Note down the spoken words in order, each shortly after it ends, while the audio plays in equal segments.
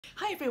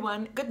Hi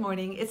everyone, good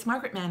morning. It's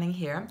Margaret Manning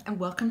here, and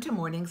welcome to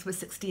Mornings with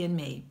 60 and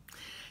Me.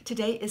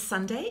 Today is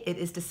Sunday, it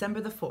is December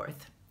the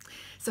 4th.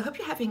 So I hope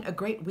you're having a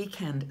great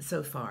weekend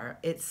so far.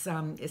 It's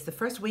the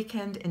first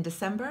weekend in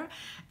December,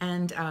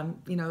 and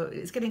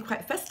it's getting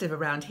quite festive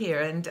around here,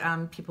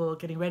 and people are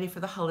getting ready for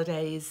the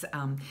holidays.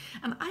 And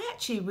I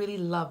actually really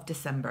love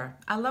December.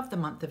 I love the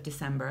month of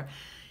December.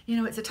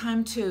 It's a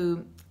time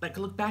to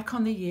look back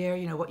on the year,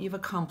 what you've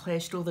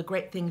accomplished, all the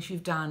great things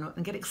you've done,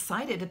 and get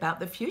excited about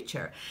the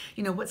future,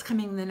 what's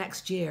coming in the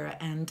next year,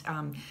 and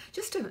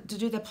just to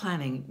do the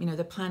planning,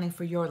 the planning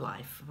for your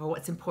life, for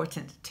what's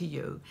important to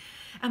you.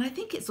 And I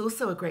think it's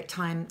also a great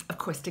time, of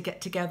course, to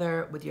get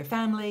together with your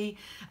family,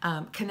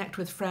 connect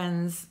with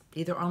friends,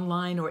 either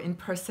online or in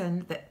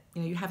person, that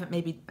you haven't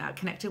maybe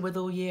connected with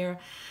all year,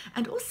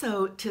 and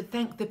also to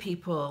thank the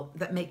people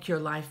that make your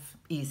life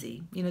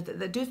easy,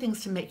 that do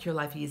things to make your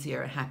life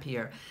easier and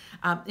happier.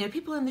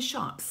 People in the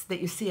shops that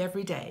you see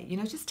every day,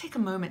 just take a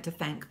moment to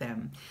thank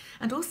them.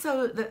 And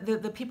also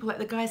the people, like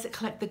the guys that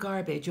collect the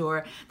garbage,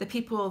 or the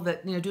people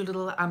that do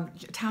little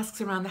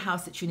tasks around the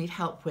house that you need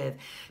help with.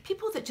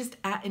 People that just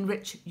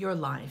enrich your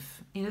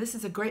life. This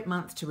is a great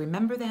month to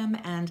remember them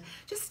and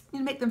just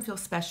make them feel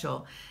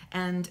special.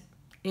 And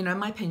in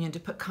my opinion, to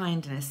put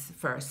kindness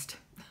first.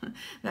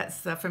 That's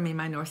for me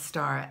my North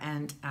Star,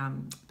 and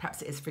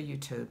perhaps it is for you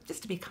too.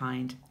 Just to be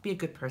kind, be a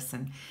good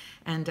person,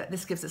 and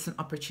this gives us an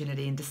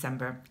opportunity in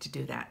December to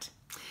do that.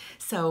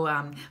 So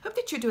hope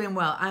that you're doing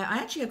well. I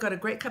actually have got a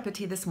great cup of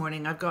tea this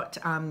morning. I've got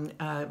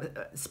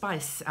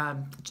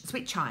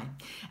sweet chai,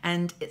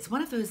 and it's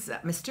one of those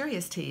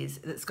mysterious teas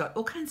that's got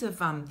all kinds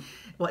of,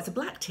 it's a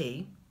black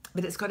tea,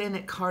 but it's got in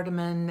it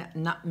cardamom,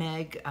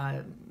 nutmeg,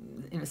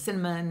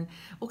 cinnamon,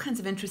 all kinds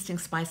of interesting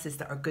spices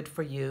that are good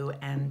for you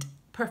and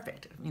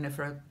perfect,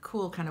 for a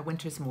cool kind of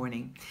winter's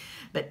morning.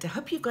 But I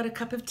hope you've got a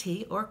cup of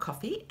tea or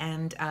coffee,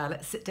 and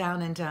let's sit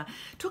down and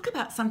talk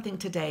about something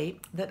today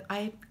that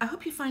I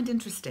hope you find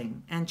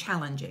interesting and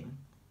challenging.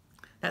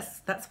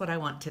 That's what I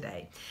want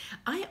today.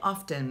 I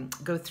often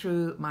go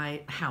through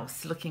my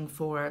house looking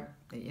for,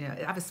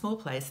 I have a small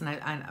place,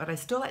 but I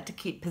still like to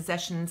keep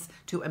possessions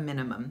to a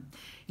minimum.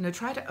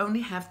 Try to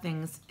only have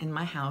things in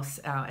my house.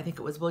 I think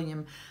it was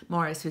William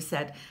Morris who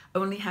said,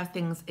 only have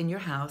things in your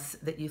house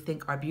that you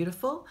think are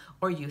beautiful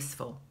or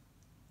useful.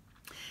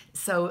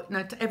 So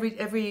now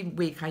every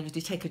week I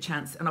usually take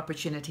an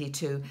opportunity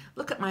to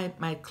look at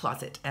my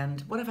closet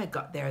and what have I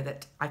got there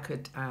that I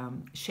could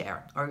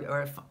share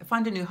or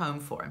find a new home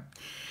for.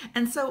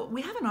 And so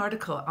we have an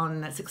article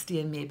on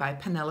 60 and Me by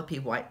Penelope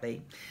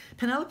Whiteley.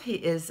 Penelope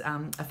is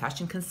a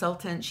fashion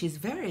consultant. She's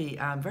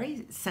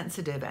very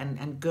sensitive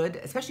and good,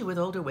 especially with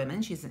older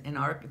women. She's in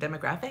our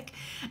demographic.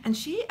 And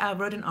she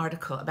wrote an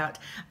article about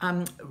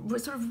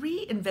sort of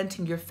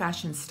reinventing your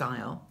fashion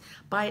style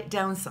by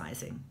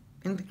downsizing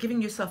and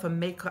giving yourself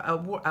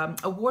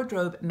a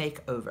wardrobe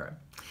makeover.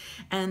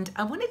 And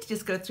I wanted to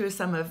just go through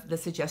some of the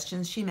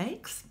suggestions she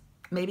makes.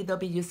 Maybe they'll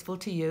be useful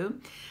to you.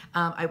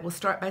 I will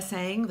start by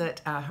saying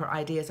that her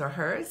ideas are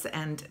hers,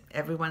 and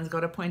everyone's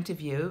got a point of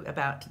view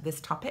about this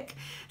topic.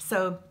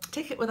 So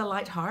take it with a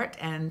light heart,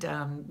 and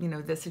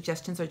the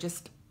suggestions are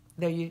just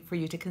there for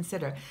you to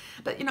consider.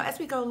 But as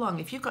we go along,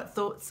 if you've got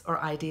thoughts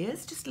or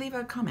ideas, just leave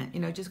a comment.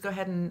 Just go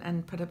ahead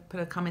and put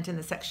a comment in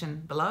the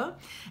section below,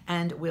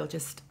 and we'll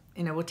just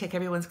we'll take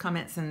everyone's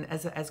comments and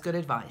as good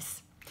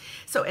advice.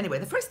 So anyway,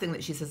 the first thing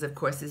that she says, of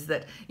course, is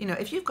that,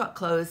 if you've got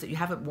clothes that you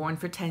haven't worn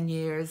for 10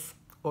 years,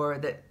 or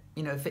that,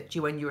 fit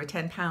you when you were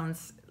 10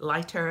 pounds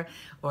lighter,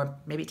 or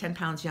maybe 10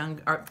 pounds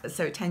younger, or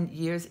sorry, 10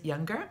 years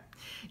younger,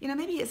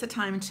 maybe it's a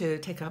time to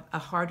take a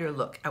harder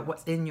look at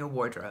what's in your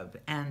wardrobe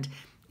and,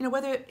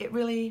 whether it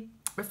really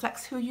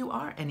reflects who you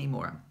are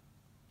anymore.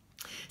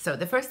 So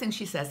the first thing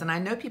she says, and I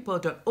know people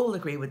don't all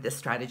agree with this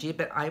strategy,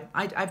 but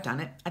I've done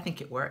it. I think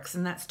it works,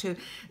 and that's to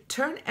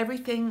turn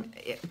everything,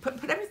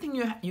 put everything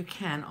you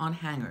can on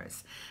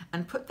hangers,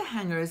 and put the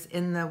hangers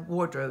in the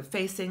wardrobe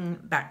facing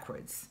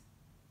backwards.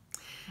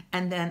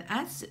 And then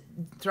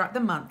throughout the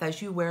month,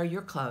 as you wear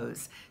your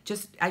clothes,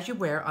 just as you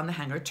wear on the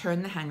hanger,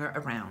 turn the hanger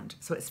around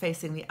so it's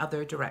facing the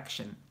other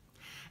direction.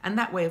 And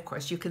that way, of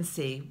course, you can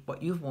see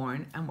what you've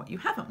worn and what you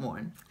haven't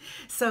worn.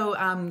 So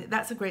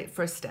that's a great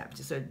first step.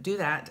 So do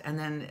that, and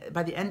then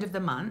by the end of the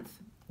month,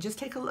 just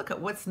take a look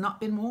at what's not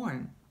been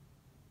worn.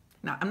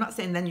 Now, I'm not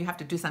saying then you have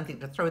to do something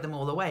to throw them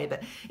all away,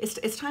 but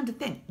it's time to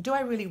think, do I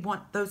really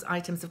want those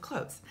items of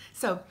clothes?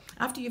 So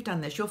after you've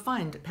done this, you'll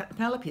find,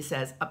 Penelope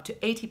says, up to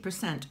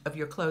 80% of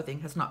your clothing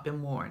has not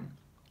been worn.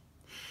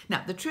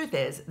 Now, the truth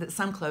is that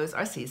some clothes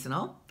are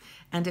seasonal,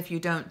 and if you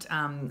don't,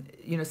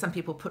 some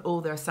people put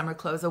all their summer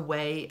clothes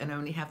away and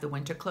only have the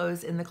winter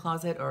clothes in the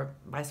closet, or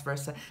vice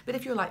versa. But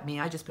if you're like me,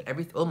 I just put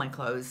all my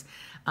clothes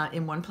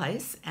in one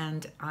place,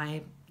 and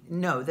I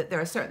know that there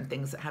are certain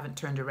things that haven't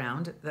turned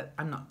around that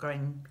I'm not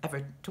going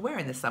ever to wear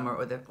in the summer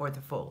or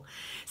the fall.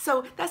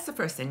 So that's the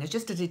first thing, is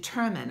just to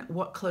determine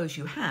what clothes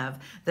you have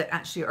that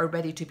actually are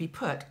ready to be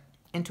put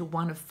into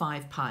one of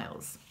 5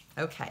 piles.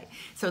 Okay,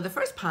 so the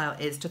first pile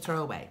is to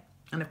throw away.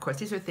 And of course,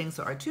 these are things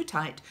that are too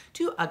tight,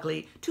 too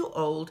ugly, too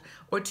old,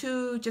 or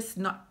too just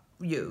not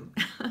you.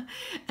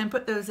 And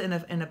put those in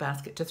a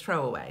basket to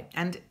throw away.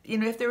 And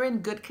if they're in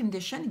good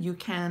condition, you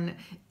can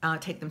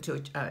take them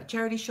to a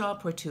charity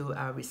shop or to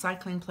a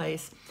recycling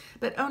place,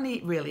 but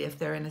only really if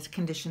they're in a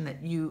condition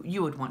that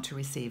you would want to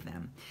receive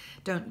them.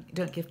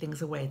 Don't give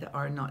things away that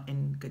are not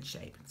in good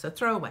shape. So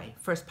throw away,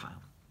 first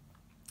pile.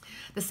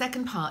 The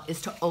second pile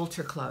is to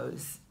alter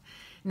clothes.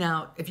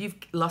 Now, if you've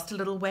lost a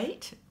little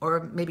weight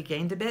or maybe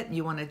gained a bit,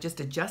 you want to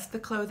just adjust the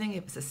clothing,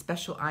 if it's a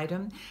special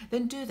item,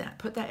 then do that.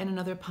 Put that in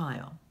another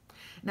pile.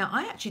 Now,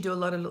 I actually do a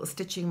lot of little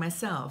stitching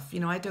myself.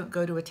 I don't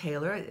go to a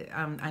tailor.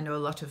 I know a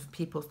lot of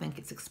people think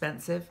it's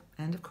expensive,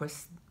 and of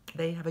course,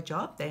 they have a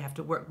job. They have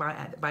to work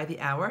by the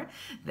hour.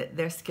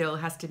 Their skill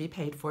has to be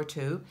paid for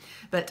too.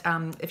 But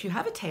if you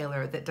have a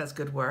tailor that does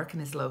good work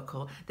and is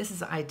local, this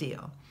is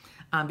ideal.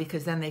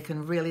 Because then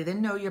they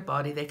know your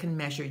body, they can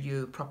measure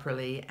you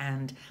properly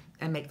and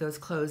make those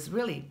clothes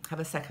really have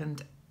a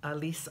second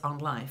lease on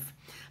life.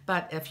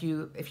 But if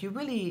you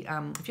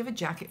have a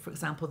jacket, for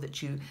example,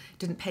 that you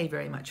didn't pay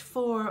very much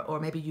for, or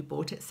maybe you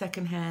bought it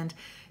secondhand,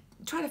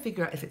 try to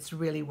figure out if it's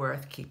really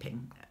worth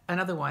keeping. And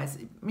otherwise,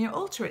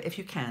 alter it if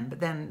you can, but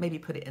then maybe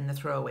put it in the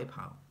throwaway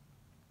pile.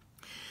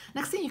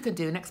 Next thing you can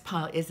do, next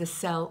pile, is the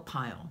sell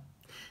pile.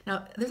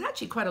 Now, there's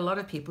actually quite a lot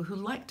of people who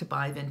like to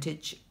buy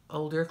vintage,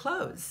 older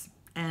clothes.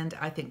 And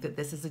I think that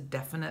this is a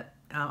definite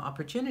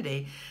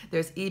opportunity.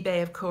 There's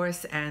eBay, of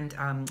course, and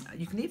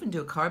you can even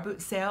do a car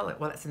boot sale.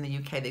 Well, that's in the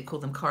UK. They call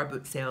them car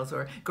boot sales,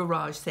 or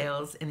garage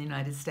sales in the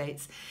United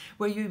States,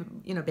 where you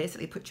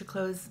basically put your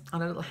clothes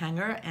on a little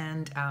hanger,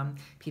 and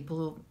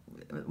people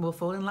will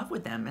fall in love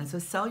with them. And so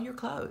sell your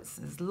clothes.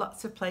 There's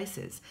lots of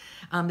places.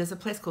 There's a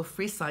place called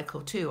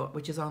FreeCycle too,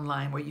 which is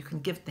online, where you can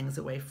give things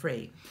away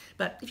free.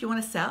 But if you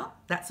want to sell,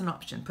 that's an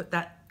option. Put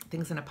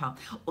things in a pile.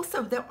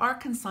 Also, there are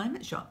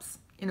consignment shops.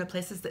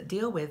 Places that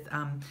deal with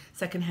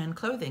secondhand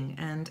clothing.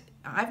 And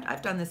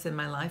I've done this in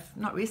my life,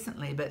 not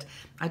recently, but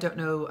I don't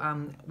know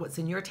what's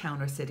in your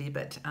town or city,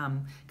 but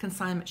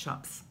consignment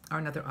shops are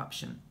another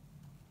option.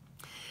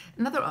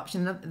 Another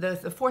option,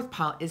 the fourth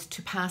pile, is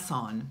to pass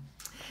on.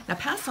 Now,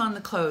 pass on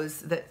the clothes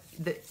that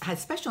has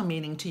special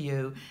meaning to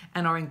you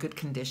and are in good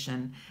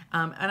condition.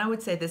 And I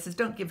would say this is,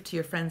 don't give to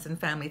your friends and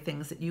family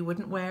things that you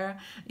wouldn't wear,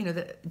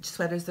 the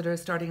sweaters that are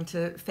starting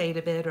to fade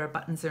a bit or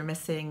buttons are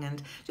missing,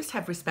 and just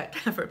have respect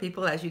for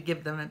people as you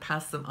give them and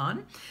pass them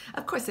on.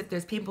 Of course, if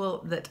there's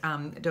people that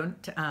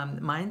don't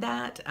mind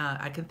that,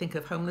 I can think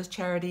of homeless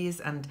charities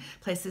and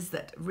places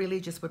that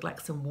really just would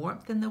like some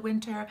warmth in the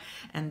winter.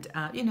 And,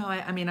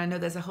 I know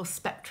there's a whole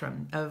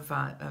spectrum of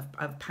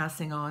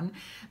passing on,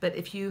 but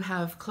if you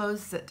have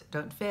clothes that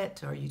don't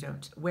fit or you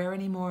don't wear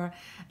anymore,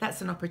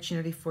 that's an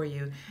opportunity for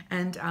you.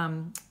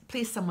 And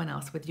please someone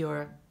else with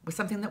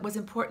something that was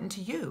important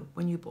to you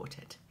when you bought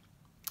it.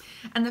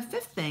 And the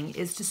fifth thing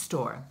is to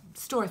store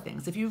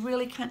things. If you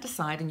really can't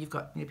decide and you've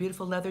got a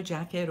beautiful leather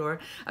jacket or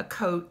a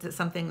coat, that's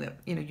something that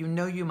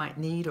you might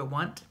need or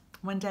want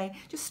one day,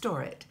 just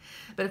store it.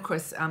 But of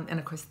course,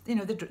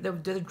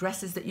 the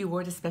dresses that you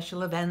wore to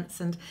special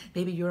events, and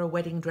maybe you're a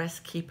wedding dress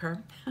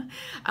keeper,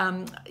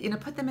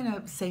 put them in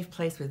a safe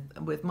place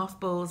with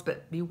mothballs,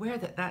 but beware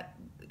that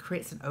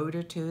creates an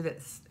odor too.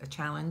 That's a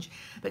challenge.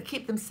 But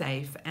keep them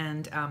safe,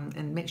 and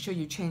make sure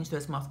you change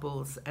those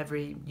mothballs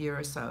every year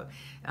or so.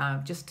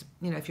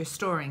 If you're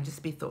storing,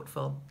 just be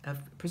thoughtful of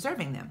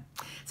preserving them.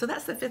 So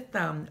that's the fifth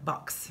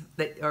box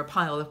or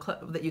pile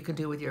that you can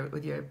do with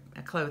your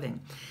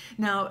clothing.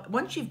 Now,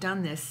 once you've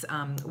done this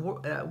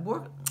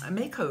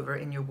makeover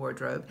in your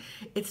wardrobe,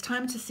 it's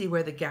time to see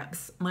where the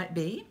gaps might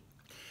be.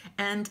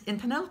 And in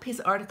Penelope's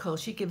article,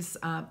 she gives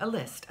a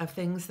list of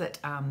things that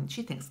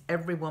she thinks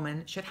every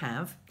woman should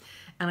have.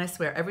 And I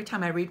swear, every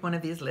time I read one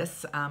of these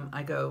lists,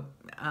 I go,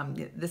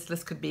 this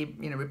list could be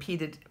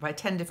repeated by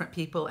 10 different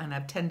people and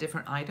have 10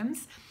 different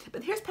items.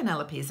 But here's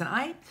Penelope's,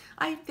 and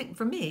I think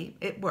for me,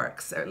 it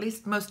works, or at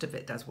least most of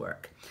it does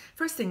work.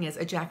 First thing is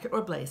a jacket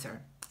or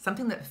blazer.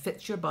 Something that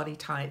fits your body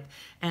type.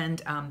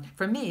 And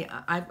for me,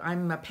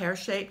 I'm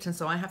pear-shaped, and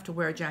so I have to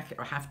wear a jacket,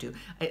 or have to.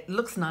 It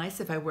looks nice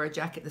if I wear a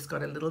jacket that's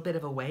got a little bit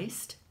of a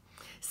waist.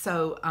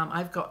 So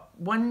I've got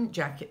one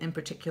jacket in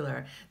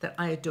particular that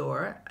I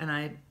adore, and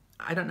I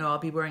don't know, I'll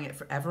be wearing it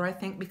forever, I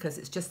think, because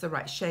it's just the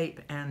right shape.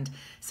 And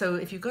so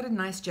if you've got a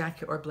nice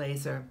jacket or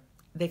blazer,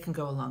 they can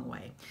go a long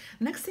way.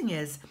 Next thing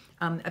is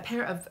a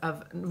pair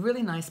of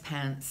really nice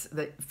pants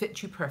that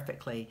fit you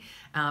perfectly.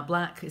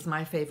 Black is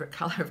my favorite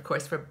color, of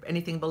course, for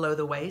anything below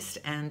the waist.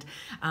 And,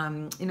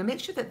 make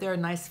sure that they're a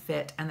nice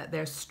fit and that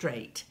they're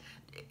straight.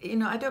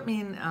 I don't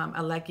mean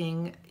a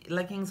legging.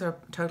 Leggings are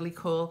totally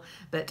cool,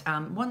 but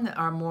one that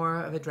are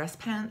more of a dress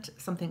pant,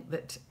 something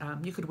that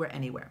you could wear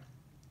anywhere.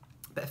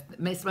 But the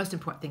most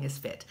important thing is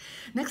fit.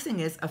 Next thing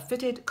is a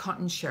fitted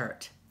cotton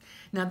shirt.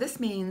 Now, this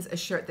means a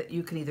shirt that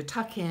you can either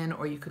tuck in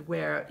or you could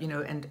wear,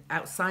 and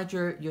outside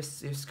your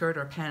skirt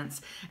or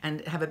pants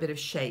and have a bit of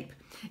shape.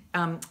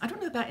 I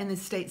don't know about in the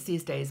States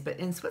these days, but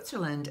in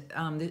Switzerland,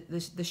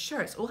 the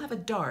shirts all have a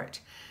dart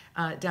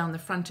down the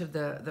front of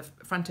the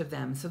front of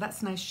them. So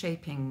that's a nice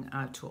shaping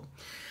tool.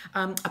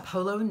 A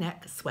polo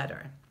neck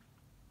sweater.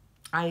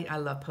 I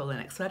love polo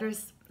neck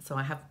sweaters, so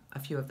I have a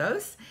few of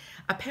those.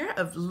 A pair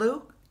of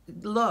low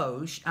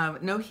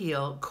no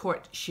heel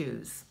court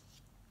shoes.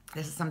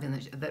 This is something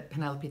that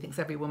Penelope thinks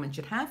every woman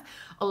should have,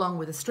 along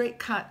with a straight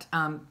cut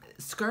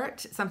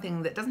skirt,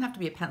 something that doesn't have to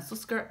be a pencil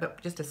skirt,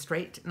 but just a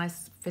straight,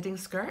 nice fitting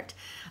skirt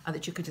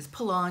that you could just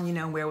pull on, you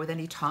know, wear with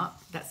any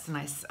top. That's a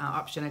nice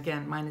option.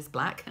 Again, mine is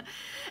black.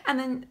 And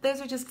then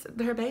those are just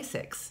her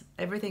basics.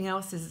 Everything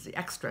else is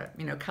extra,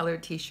 you know,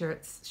 colored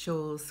t-shirts,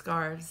 shawls,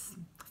 scarves,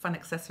 fun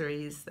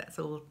accessories. That's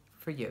all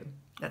for you.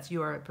 That's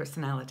your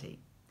personality.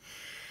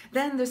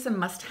 Then there's some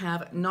must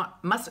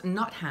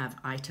not have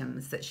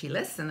items that she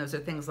lists, and those are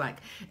things like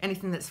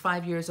anything that's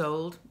 5 years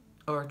old,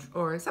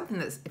 or something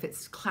that's, if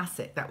it's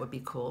classic, that would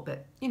be cool.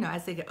 But you know,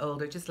 as they get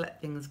older, just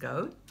let things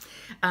go.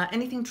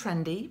 Anything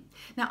trendy.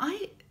 Now,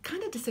 I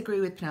kind of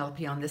disagree with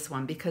Penelope on this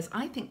one, because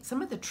I think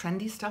some of the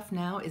trendy stuff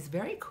now is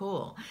very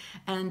cool.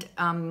 And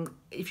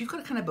if you've got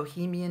a kind of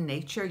bohemian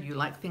nature, you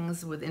like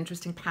things with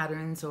interesting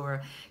patterns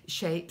or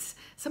shapes,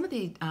 some of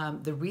the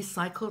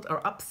recycled or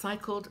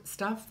upcycled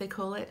stuff, they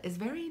call it, is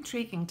very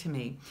intriguing to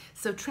me.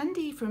 So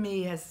trendy for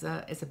me is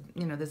a,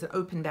 you know, there's an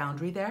open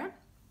boundary there.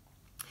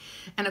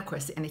 And of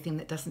course, anything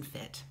that doesn't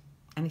fit,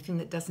 anything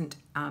that doesn't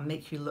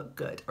make you look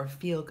good or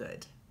feel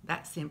good.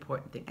 That's the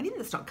important thing. Anything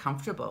that's not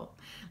comfortable,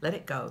 let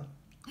it go.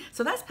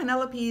 So that's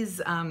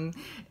Penelope's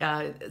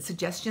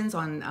suggestions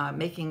on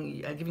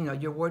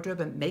giving your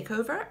wardrobe a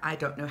makeover. I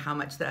don't know how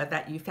much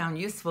that you found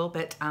useful,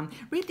 but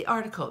read the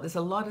article. There's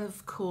a lot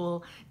of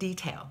cool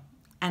detail.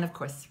 And of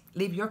course,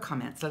 leave your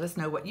comments. Let us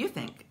know what you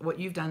think, what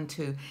you've done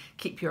to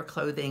keep your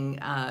clothing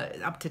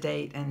up to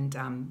date and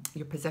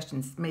your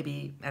possessions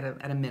maybe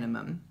at a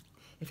minimum,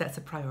 if that's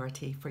a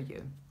priority for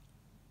you.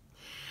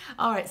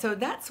 All right, so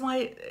that's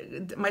my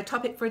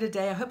topic for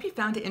today. I hope you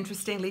found it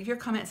interesting. Leave your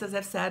comments, as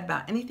I've said,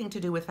 about anything to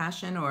do with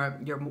fashion or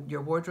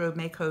your wardrobe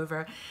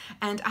makeover.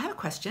 And I have a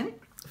question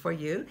for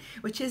you,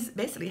 which is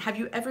basically, have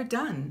you ever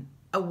done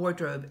a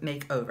wardrobe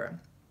makeover?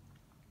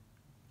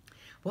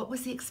 What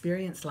was the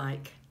experience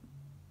like?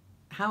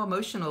 How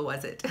emotional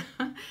was it?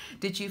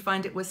 Did you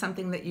find it was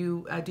something that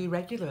you do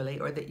regularly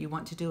or that you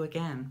want to do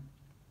again?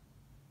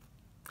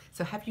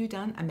 So have you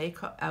done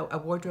a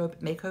wardrobe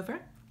makeover?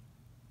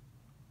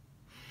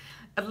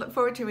 I look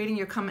forward to reading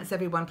your comments,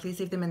 everyone.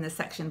 Please leave them in the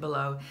section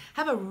below.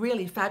 Have a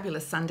really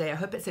fabulous Sunday. I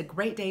hope it's a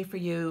great day for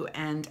you,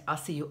 and I'll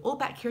see you all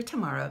back here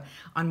tomorrow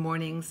on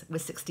Mornings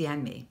with 60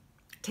 and Me.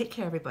 Take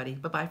care, everybody.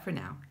 Bye-bye for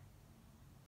now.